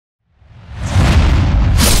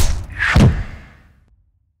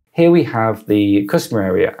Here we have the customer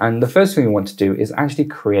area, and the first thing we want to do is actually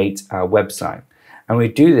create our website. And we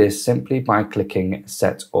do this simply by clicking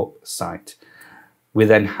Set Up Site. We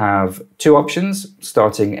then have two options,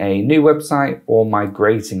 starting a new website or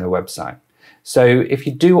migrating a website. So if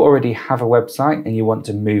you do already have a website and you want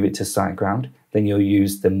to move it to SiteGround, then you'll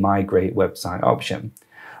use the Migrate Website option.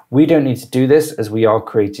 We don't need to do this as we are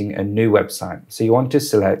creating a new website. So you want to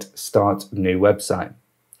select Start New Website.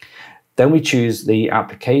 Then we choose the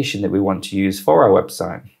application that we want to use for our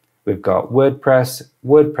website. We've got WordPress,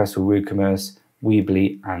 WordPress for WooCommerce,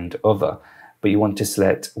 Weebly, and other. But you want to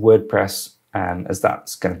select WordPress as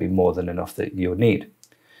that's going to be more than enough that you'll need.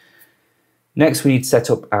 Next, we need to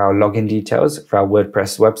set up our login details for our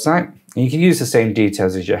WordPress website. And you can use the same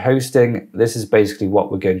details as your hosting. This is basically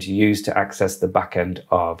what we're going to use to access the backend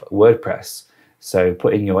of WordPress. So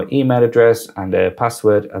put in your email address and a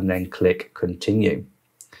password and then click Continue.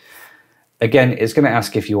 Again, it's going to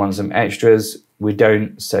ask if you want some extras. We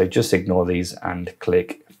don't, so just ignore these and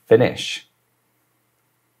click Finish.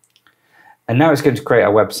 And now it's going to create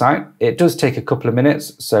our website. It does take a couple of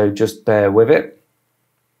minutes, so just bear with it.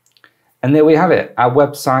 And there we have it. Our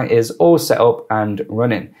website is all set up and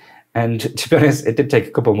running. And to be honest, it did take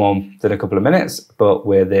a couple more than a couple of minutes, but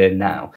we're there now.